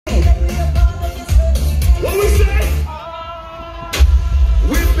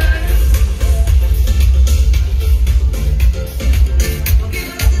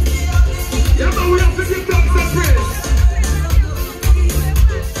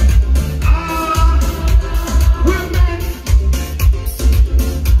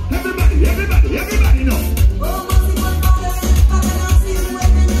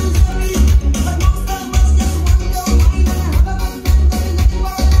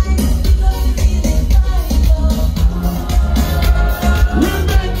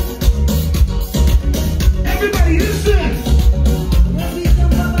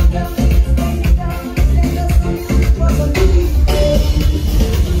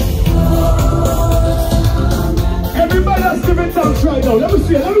now. Let me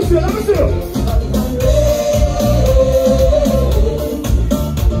see it. Let me see it. Let me see it.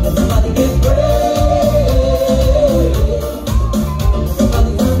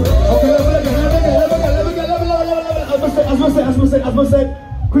 As I said,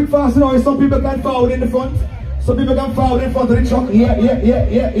 quick fast, you know, some people can forward in the front. Some people can forward in front of the truck. Yeah.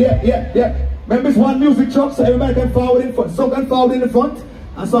 Remember, it's one music truck, so everybody can forward in front. Some can forward in the front,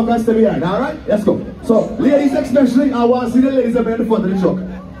 and some can stay behind. Alright? Let's go. So, ladies especially, I want to see the ladies up in the front of the truck.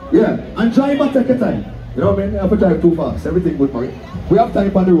 Yeah. And drive but take your time. You know what I mean? You have to drive too fast. Everything good, man. We have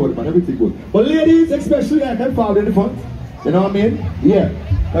time on the road, man. Everything good. But ladies especially, I can forward in the front. You know what I mean? Yeah.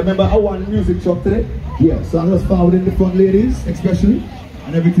 Remember, I want a music truck today. Yeah, so I'm just forward in the front, ladies, especially,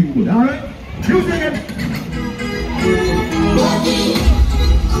 and everything good. All right, music it.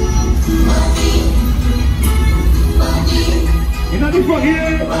 In the front,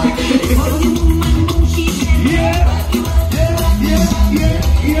 yeah.